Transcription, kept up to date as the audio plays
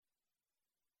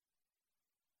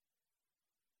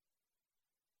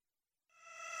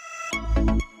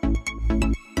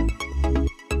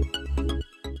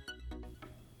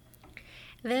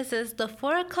This is the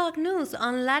 4 o'clock news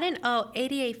on Latin O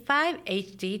 88.5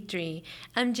 HD3.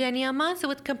 I'm Jenny Almanza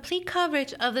with complete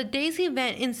coverage of the day's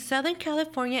event in Southern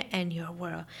California and your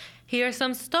world. Here are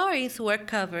some stories we're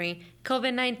covering: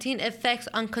 COVID-19 effects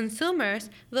on consumers,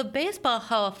 the Baseball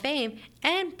Hall of Fame,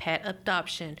 and pet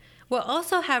adoption. We'll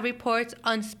also have reports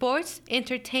on sports,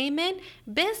 entertainment,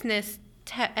 business,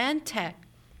 and tech.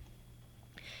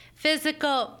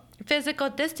 Physical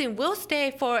distancing will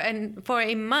stay for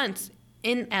a month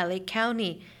in LA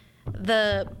County.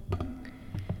 The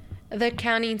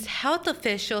county's health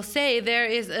officials say there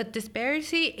is a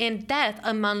disparity in death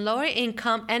among lower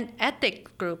income and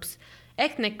ethnic groups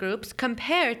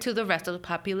compared to the rest of the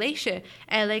population.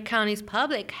 LA County's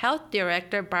public health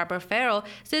director Barbara Farrell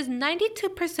says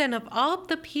 92% of all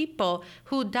the people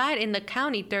who died in the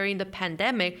county during the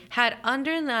pandemic had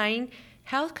underlying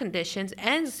health conditions,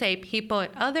 and say people with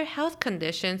other health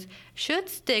conditions should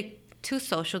stick to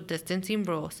social distancing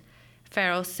rules.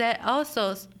 Farrell says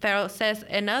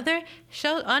another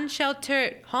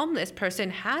unsheltered homeless person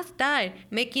has died,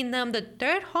 making them the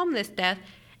third homeless death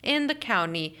in the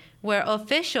county, where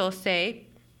officials say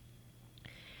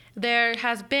there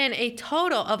has been a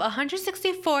total of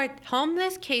 164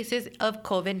 homeless cases of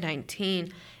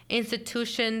COVID-19.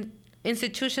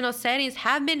 Institutional settings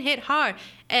have been hit hard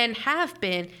and have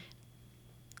been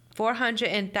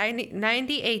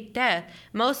 498 deaths,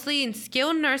 mostly in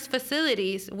skilled nurse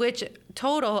facilities, which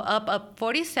total up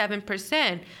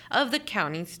 47% of the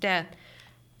county's deaths.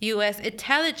 U.S.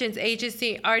 intelligence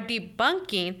agencies are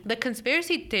debunking the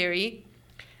conspiracy theory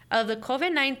of the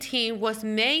COVID-19 was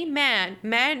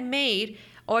man-made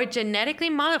or genetically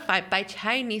modified by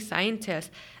Chinese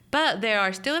scientists, but they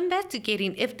are still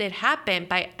investigating if it happened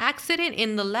by accident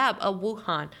in the lab of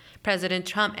Wuhan. President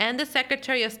Trump and the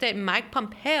Secretary of State Mike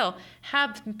Pompeo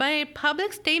have made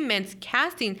public statements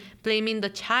blaming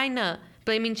China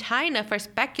for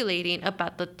speculating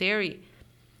about the theory.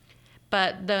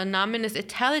 But the anonymous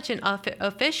intelligence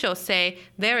officials say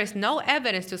there is no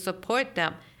evidence to support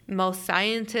them. Most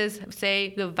scientists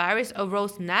say the virus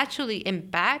arose naturally in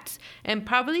bats and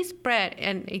probably spread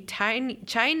in a tiny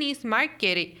Chinese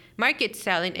market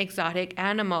selling exotic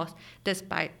animals.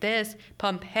 Despite this,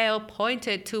 Pompeo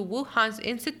pointed to Wuhan's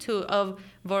Institute of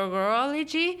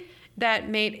Virology that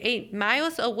made 8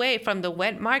 miles away from the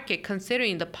wet market,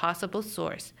 considering the possible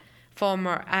source.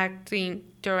 Former acting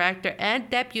director and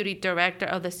deputy director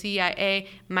of the CIA,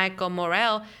 Michael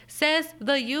Morell, says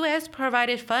the U.S.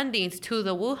 provided fundings to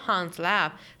the Wuhan's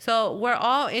lab, so we're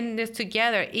all in this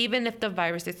together, even if the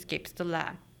virus escapes the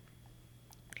lab.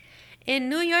 In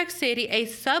New York City, a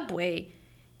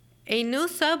new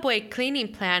subway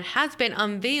cleaning plan has been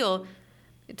unveiled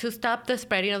to stop the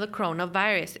spreading of the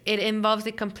coronavirus. It involves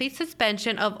the complete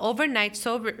suspension of overnight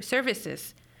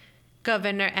services.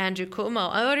 Governor Andrew Cuomo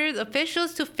ordered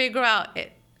officials to figure out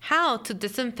how to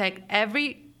disinfect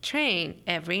every train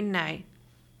every night.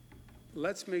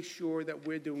 Let's make sure that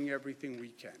we're doing everything we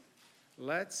can.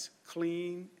 Let's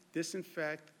clean,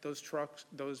 disinfect those trucks,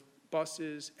 those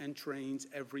buses and trains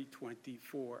every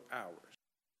 24 hours.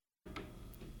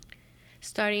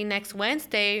 Starting next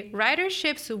Wednesday,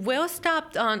 riderships will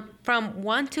stop from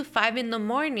 1 to 5 in the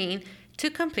morning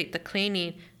to complete the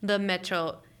cleaning. The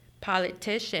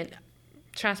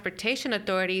Transportation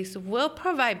authorities will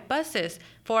provide buses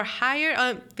for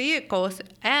hire vehicles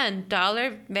and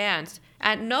dollar vans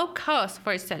at no cost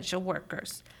for essential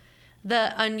workers.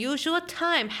 The unusual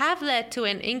time have led to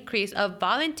an increase of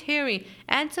volunteering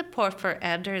and support for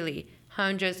elderly.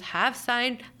 Hundreds have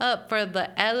signed up for the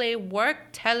LA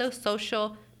Work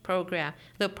Telesocial program.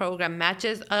 The program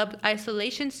matches up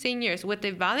isolation seniors with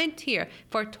a volunteer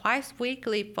for twice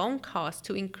weekly phone calls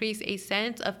to increase a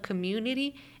sense of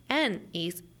community and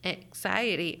ease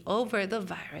anxiety over the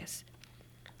virus.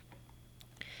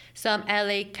 Some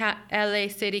LA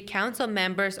City Council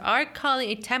members are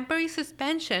calling a temporary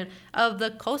suspension of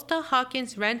the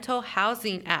Costa-Hawkins Rental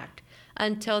Housing Act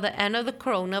until the end of the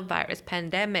coronavirus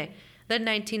pandemic. The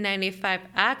 1995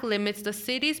 Act limits the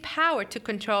city's power to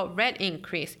control rent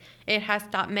increase. It has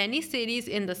stopped many cities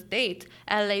in the state,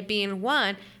 LA being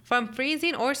one, from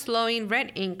freezing or slowing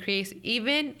rent increase,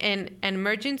 even in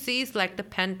emergencies like the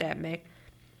pandemic.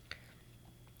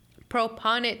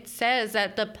 Proponent says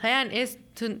that the plan is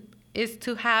to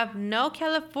have no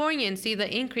Californians see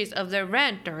the increase of their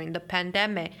rent during the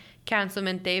pandemic.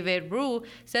 Councilman David Rule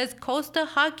says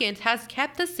Costa-Hawkins has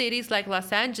kept the cities like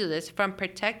Los Angeles from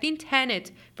protecting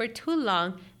tenants for too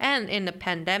long, and in the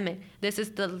pandemic, this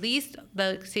is the least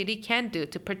the city can do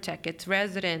to protect its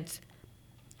residents.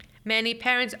 Many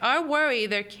parents are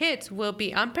worried their kids will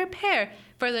be unprepared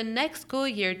for the next school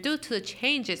year due to the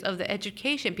changes of the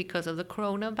education because of the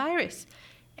coronavirus.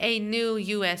 A new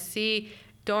USC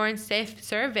Dorn Safe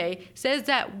survey says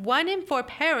that 1 in 4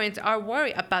 parents are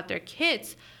worried about their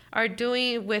kids are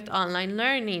doing with online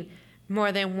learning.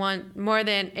 More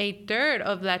than a third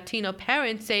of Latino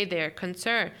parents say they're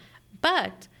concerned.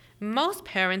 But most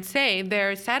parents say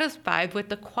they're satisfied with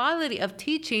the quality of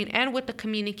teaching and with the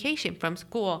communication from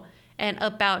school. And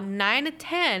about 9 to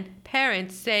 10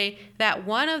 parents say that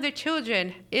one of their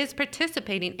children is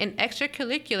participating in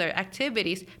extracurricular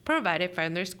activities provided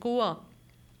from their school.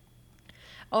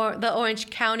 Or the Orange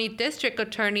County District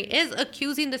Attorney is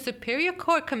accusing the Superior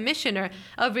Court Commissioner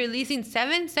of releasing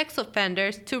 7 sex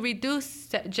offenders to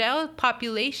reduce jail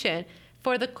population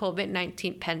for the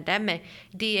COVID-19 pandemic.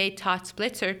 DA Todd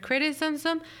Splitzer's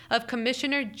criticism of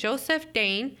Commissioner Joseph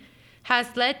Dane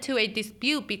has led to a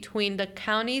dispute between the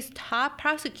county's top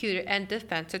prosecutor and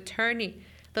defense attorney.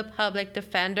 The public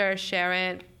defender,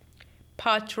 Sharon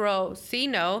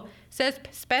Patrocino, says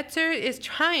Spitzer is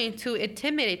trying to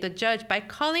intimidate the judge by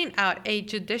calling out a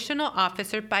judicial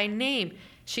officer by name.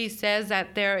 She says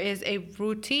that there is a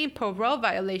routine parole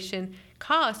violation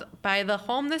caused by the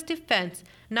homeless defense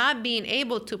not being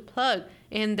able to plug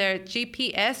in their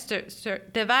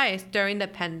GPS device during the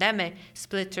pandemic.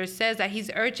 Splitzer says that he's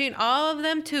urging all of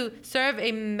them to serve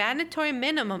a mandatory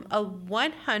minimum of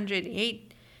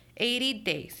 180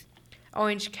 days.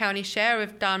 Orange County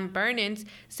Sheriff Don Burnins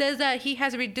says that he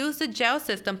has reduced the jail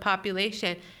system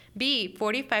population by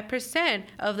 45%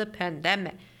 of the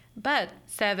pandemic, but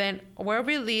 7 were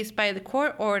released by the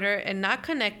court order and not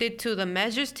connected to the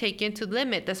measures taken to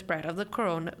limit the spread of the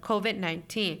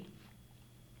COVID-19.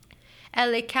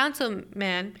 LA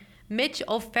Councilman Mitch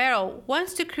O'Farrell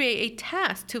wants to create a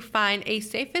task to find a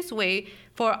safest way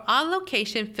for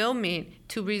on-location filming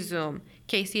to resume.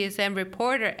 KCSN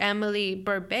reporter Emily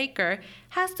Burbaker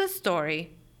has the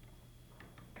story.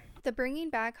 The Bringing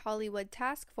Back Hollywood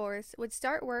Task Force would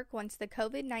start work once the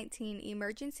COVID-19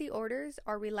 emergency orders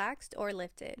are relaxed or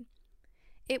lifted.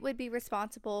 It would be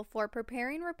responsible for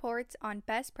preparing reports on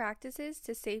best practices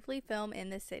to safely film in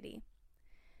the city.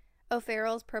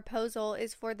 O'Farrell's proposal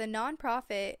is for the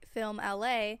nonprofit Film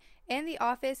LA and the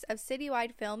Office of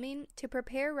Citywide Filming to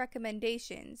prepare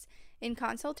recommendations in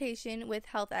consultation with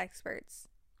health experts.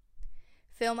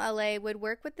 Film LA would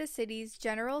work with the city's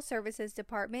General Services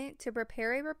Department to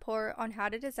prepare a report on how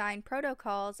to design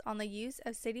protocols on the use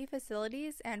of city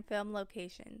facilities and film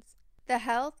locations. The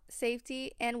health,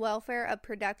 safety, and welfare of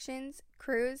productions,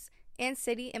 crews, and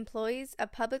city employees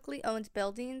of publicly owned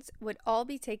buildings would all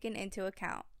be taken into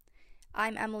account.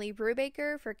 I'm Emily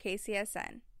Brubaker for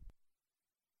KCSN.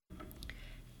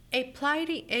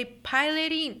 A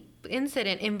piloting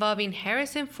incident involving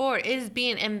Harrison Ford is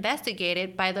being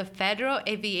investigated by the Federal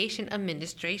Aviation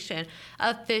Administration.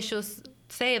 Officials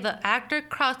say the actor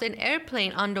crossed an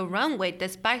airplane on the runway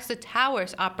despite the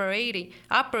tower's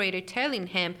operator telling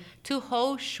him to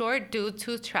hold short due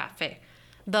to traffic.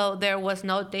 Though there was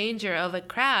no danger of a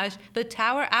crash, the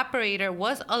tower operator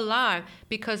was alarmed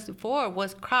because Ford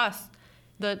was crossed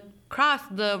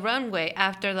the runway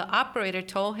after the operator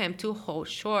told him to hold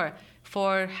short.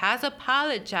 Ford has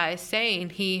apologized,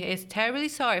 saying he is terribly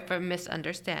sorry for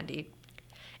misunderstanding.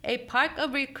 A Park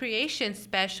of Recreation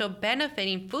special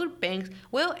benefiting food banks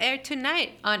will air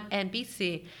tonight on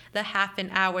NBC. The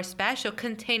half-an-hour special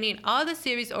containing all the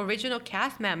series' original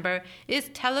cast members is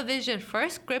television's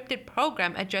first scripted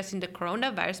program addressing the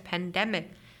coronavirus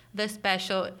pandemic. The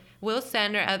special will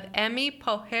center on Amy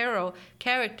Poehler,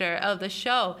 character of the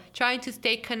show, trying to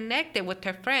stay connected with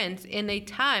her friends in a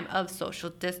time of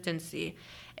social distancing.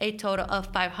 A total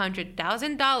of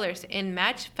 $500,000 in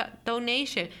match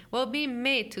donation will be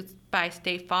made by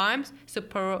State Farm's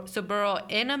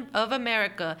Subaru of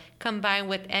America, combined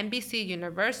with NBC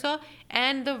Universal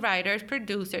and the writers,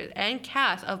 producers, and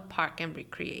cast of Park and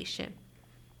Recreation.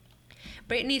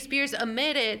 Britney Spears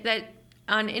admitted that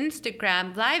on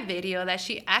Instagram live video that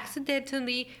she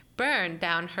accidentally burned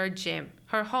down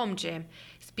her home gym.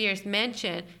 Spears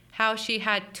mentioned how she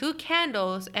had 2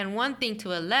 candles and one thing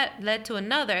led to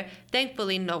another.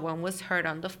 Thankfully, no one was hurt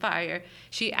on the fire.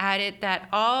 She added that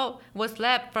all was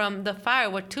left from the fire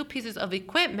were 2 pieces of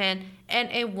equipment and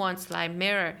a 1 slide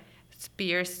mirror.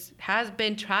 Spears has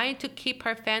been trying to keep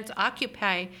her fans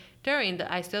occupied during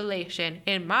the isolation.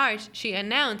 In March, she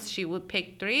announced she would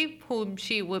pick 3 whom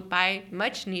she would buy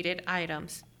much-needed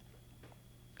items.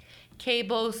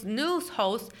 Cable's news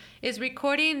host is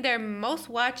recording their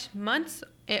most-watched months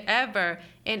ever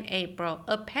in April.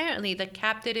 Apparently, the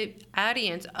captive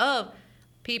audience of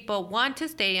people want to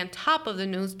stay on top of the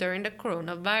news during the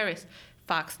coronavirus.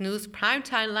 Fox News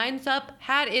primetime lineup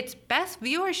had its best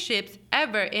viewerships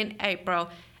ever in April.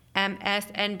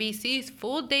 MSNBC's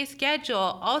full-day schedule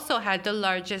also had the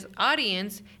largest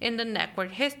audience in the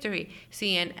network history.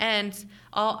 CNN's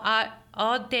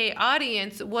all-day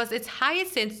audience was its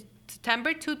highest since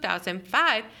September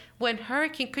 2005 when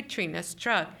Hurricane Katrina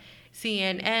struck.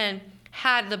 CNN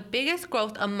had the biggest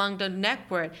growth among the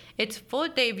network, its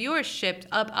full-day viewership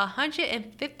up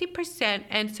 150%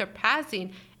 and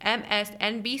surpassing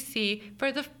MSNBC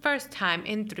for the first time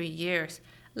in 3 years.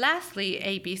 Lastly,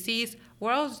 ABC's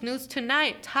World News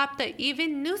Tonight topped the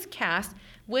evening newscast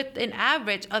with an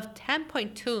average of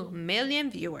 10.2 million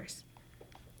viewers.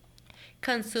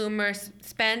 Consumer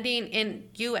spending in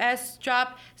U.S.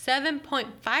 dropped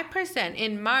 7.5%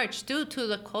 in March due to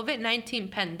the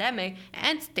COVID-19 pandemic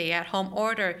and stay-at-home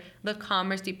order. The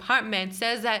Commerce Department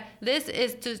says that this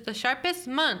is the sharpest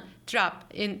month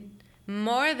drop in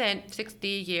more than 60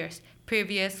 years.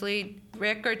 Previously,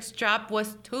 record's drop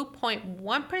was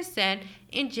 2.1%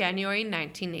 in January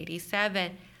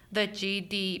 1987. The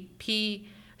GDP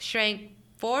shrank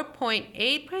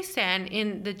 4.8%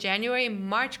 in the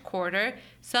January-March quarter.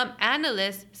 Some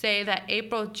analysts say that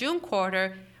April-June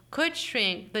quarter could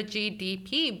shrink the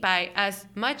GDP by as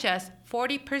much as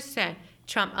 40%.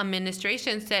 Trump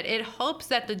administration said it hopes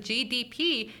that the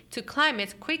GDP to climb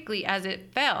as quickly as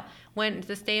it fell when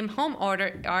the stay-at-home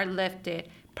order are lifted.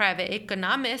 Private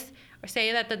economists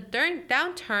say that the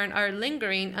downturn are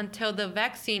lingering until the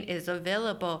vaccine is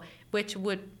available, which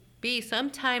would be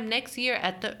sometime next year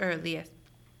at the earliest.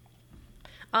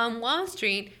 On Wall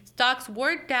Street, stocks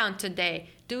were down today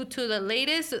due to the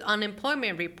latest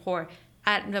unemployment report.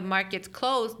 At the market's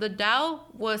close, the Dow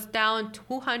was down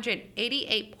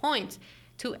 288 points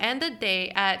to end the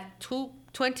day at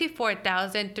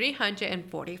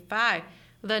 24,345.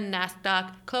 The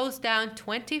Nasdaq closed down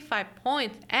 25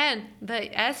 points, and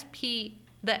the S&P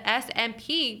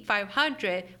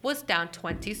 500 was down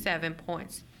 27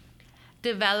 points.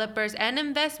 Developers and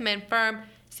investment firm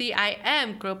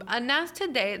CIM Group announced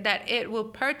today that it will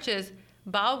purchase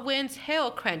Baldwin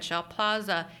Hill Crenshaw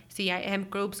Plaza. CIM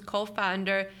Group's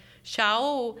co-founder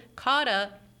Shaul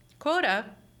Kota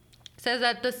says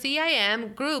that the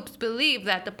CIM groups believe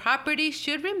that the property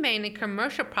should remain a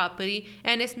commercial property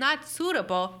and is not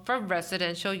suitable for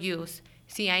residential use.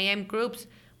 CIM groups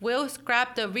will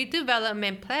scrap the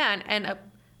redevelopment plan and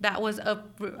that was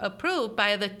approved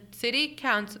by the city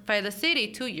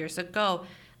 2 years ago.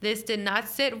 This did not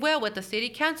sit well with the city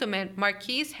councilman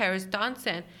Marquise Harris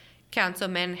Dawson.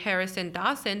 Councilman Harrison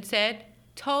Dawson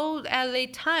told LA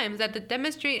Times that the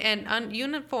demonstrate an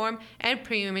ununiform and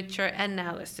premature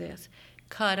analysis.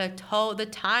 Kota told the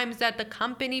Times that the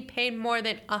company paid more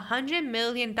than $100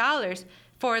 million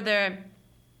for their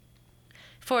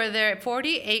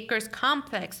 40 acres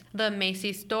complex. The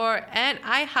Macy's store and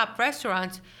IHOP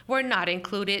restaurants were not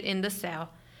included in the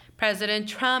sale. President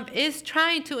Trump is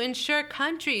trying to ensure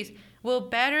countries will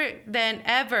better than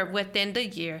ever within the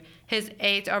year. His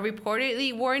aides are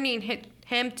reportedly warning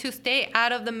him to stay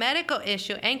out of the medical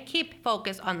issue and keep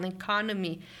focused on the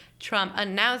economy. Trump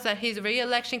announced that his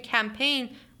re-election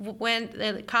campaign when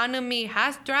the economy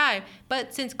has thrived,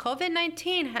 but since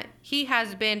COVID-19, he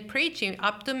has been preaching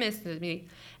optimism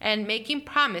and making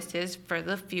promises for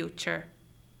the future.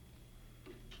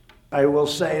 I will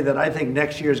say that I think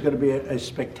next year is going to be a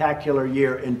spectacular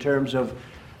year in terms of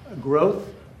growth,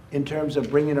 in terms of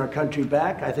bringing our country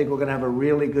back. I think we're going to have a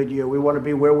really good year. We want to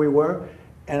be where we were,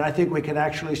 and I think we can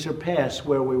actually surpass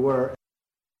where we were.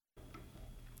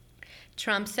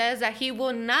 Trump says that he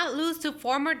will not lose to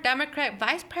former Democrat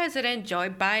Vice President Joe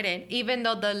Biden, even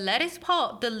though the latest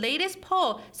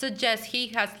poll suggests he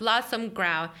has lost some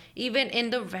ground, even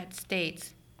in the red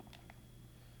states.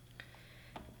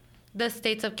 The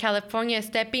states of California is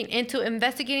stepping into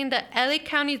investigating the LA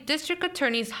County District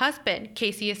Attorney's husband.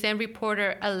 KCSN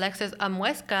reporter Alexis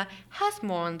Amuesca has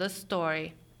more on the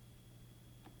story.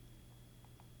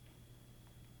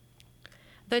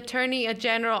 The Attorney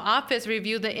General office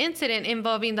reviewed the incident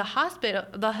involving the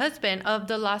husband of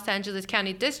the Los Angeles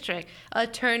County District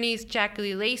Attorney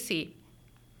Jackie Lacey.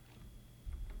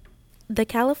 The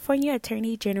California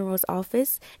Attorney General's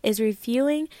office is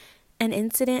reviewing an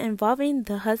incident involving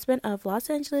the husband of Los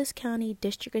Angeles County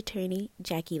District Attorney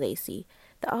Jackie Lacey.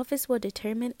 The office will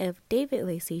determine if David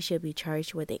Lacey should be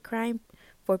charged with a crime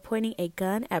for pointing a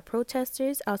gun at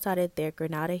protesters outside of their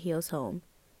Granada Hills home.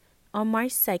 On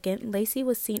March 2nd, Lacey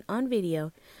was seen on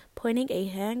video pointing a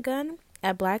handgun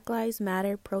at Black Lives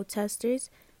Matter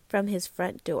protesters from his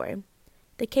front door.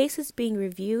 The case is being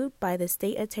reviewed by the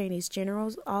State Attorney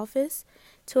General's office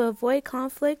to avoid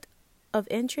conflict of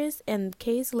interest, and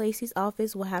Casey Lacey's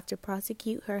office will have to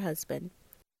prosecute her husband.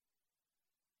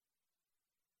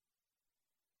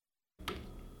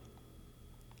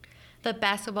 The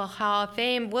Basketball Hall of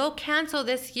Fame will cancel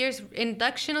this year's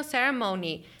induction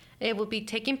ceremony. It will be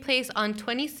taking place on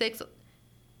July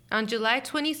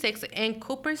 26th in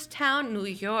Cooperstown, New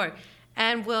York,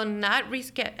 and will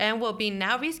be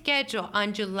now rescheduled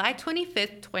on July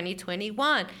 25th,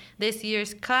 2021. This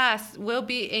year's class will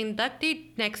be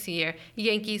inducted next year.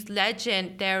 Yankees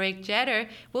legend Derek Jeter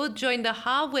will join the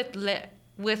hall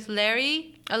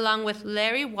along with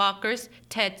Larry Walker's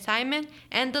Ted Simon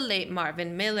and the late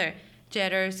Marvin Miller.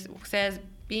 Jeter says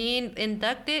being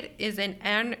inducted is an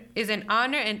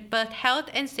honor, but health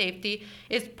and safety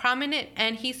is prominent,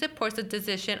 and he supports the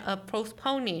decision of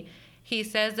postponing. He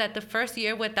says that the first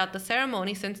year without the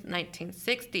ceremony since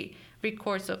 1960,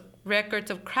 records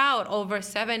of crowd over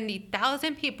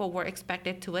 70,000 people were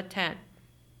expected to attend.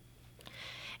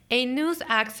 A news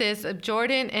access of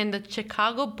Jordan and the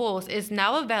Chicago Bulls is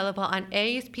now available on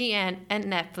ESPN and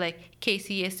Netflix.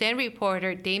 KCSN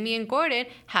reporter Damian Gordon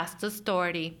has the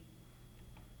story.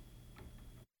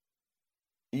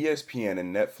 ESPN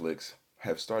and Netflix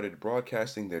have started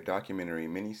broadcasting their documentary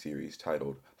miniseries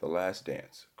titled The Last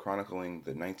Dance, chronicling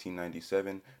the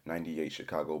 1997-98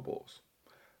 Chicago Bulls.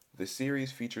 The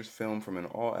series features film from an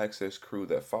all-access crew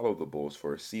that followed the Bulls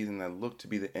for a season that looked to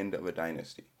be the end of a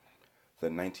dynasty. The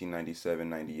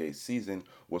 1997-98 season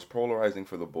was polarizing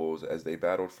for the Bulls as they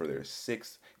battled for their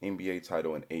 6th NBA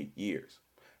title in 8 years.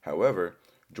 However,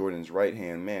 Jordan's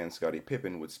right-hand man, Scottie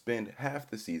Pippen, would spend half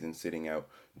the season sitting out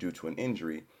due to an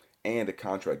injury and a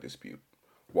contract dispute,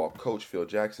 while coach Phil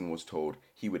Jackson was told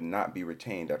he would not be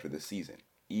retained after the season,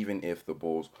 even if the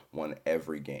Bulls won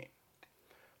every game.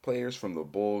 Players from the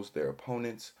Bulls, their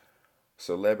opponents,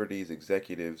 celebrities,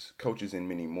 executives, coaches, and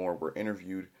many more were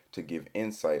interviewed to give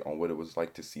insight on what it was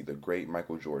like to see the great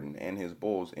Michael Jordan and his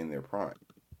Bulls in their prime.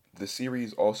 The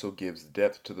series also gives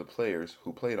depth to the players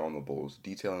who played on the Bulls,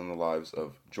 detailing the lives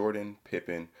of Jordan,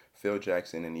 Pippen, Phil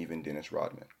Jackson, and even Dennis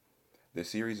Rodman. The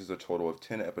series is a total of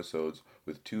 10 episodes,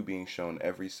 with 2 being shown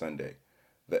every Sunday.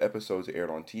 The episodes aired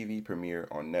on TV premiere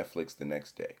on Netflix the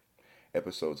next day.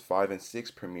 Episodes 5 and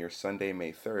 6 premiere Sunday,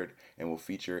 May 3rd, and will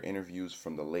feature interviews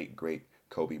from the late, great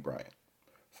Kobe Bryant.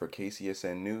 For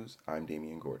KCSN News, I'm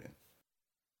Damian Gordon.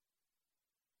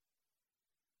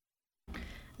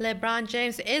 LeBron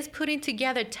James is putting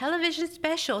together a television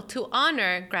special to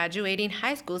honor graduating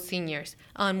high school seniors.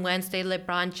 On Wednesday,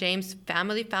 LeBron James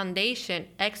Family Foundation,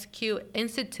 XQ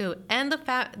Institute, and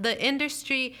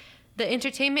the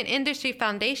Entertainment Industry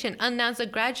Foundation announced the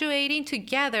Graduating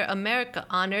Together America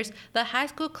honors the high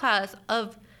school class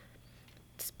of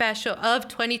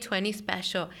 2020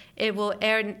 special. It will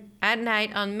air at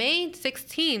night on May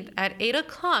 16th at 8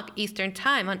 o'clock Eastern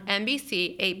Time on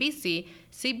NBC, ABC,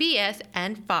 CBS,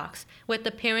 and Fox, with the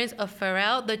appearance of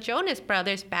Pharrell, the Jonas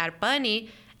Brothers, Bad Bunny,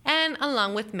 and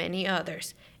along with many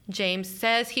others. James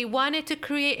says he wanted to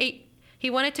create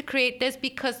this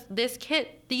because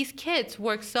these kids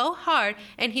work so hard,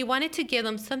 and he wanted to give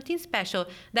them something special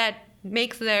that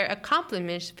makes their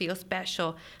accomplishments feel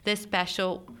special. This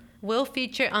special will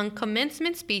feature on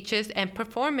commencement speeches and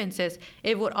performances.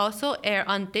 It would also air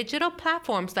on digital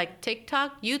platforms like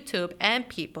TikTok, YouTube, and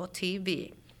People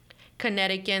TV.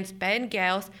 Connecticut's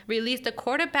Bengals released the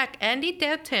quarterback Andy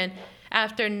Dalton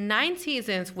after 9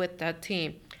 seasons with the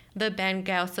team. The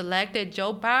Bengals selected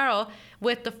Joe Burrow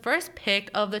with the first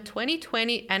pick of the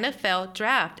 2020 NFL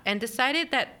Draft and decided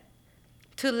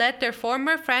to let their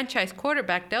former franchise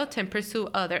quarterback Dalton pursue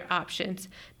other options.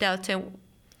 Dalton,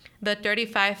 the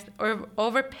 35th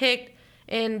overpicked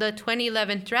in the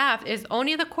 2011 draft, is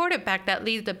only the quarterback that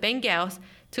leads the Bengals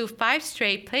to 5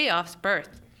 straight playoffs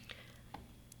berths.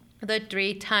 The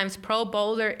 3 times Pro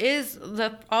Bowler is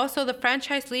also the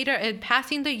franchise leader in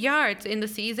passing the yards in the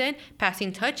season,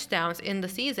 passing touchdowns in the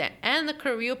season, and the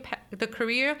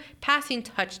career passing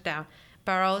touchdown.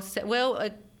 Burrow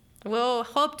will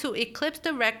hope to eclipse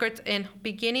the records in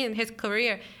beginning his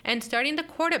career and starting the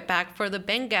quarterback for the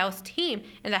Bengals team,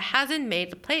 and that hasn't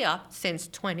made the playoffs since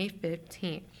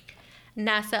 2015.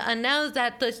 NASA announced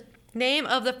that the name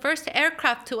of the first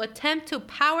aircraft to attempt to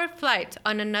power flights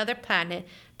on another planet,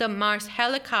 the Mars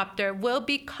helicopter, will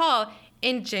be called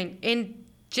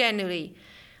Ingenuity.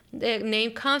 The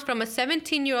name comes from a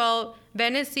 17-year-old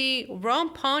Venice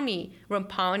Romponi.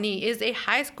 Romponi is a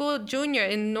high school junior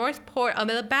in Northport,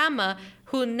 Alabama,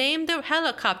 who named the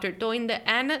helicopter during the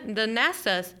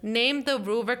NASA's Name the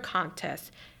Rover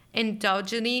contest.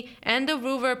 Ingenuity and the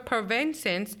Rover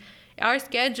Perseverance are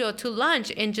scheduled to launch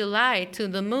in July to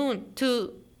the moon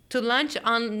to launch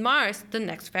on Mars the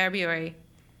next February.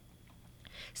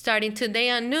 Starting today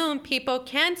at noon, people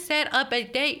can set up a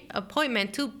date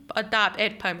appointment to adopt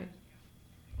Ed permit.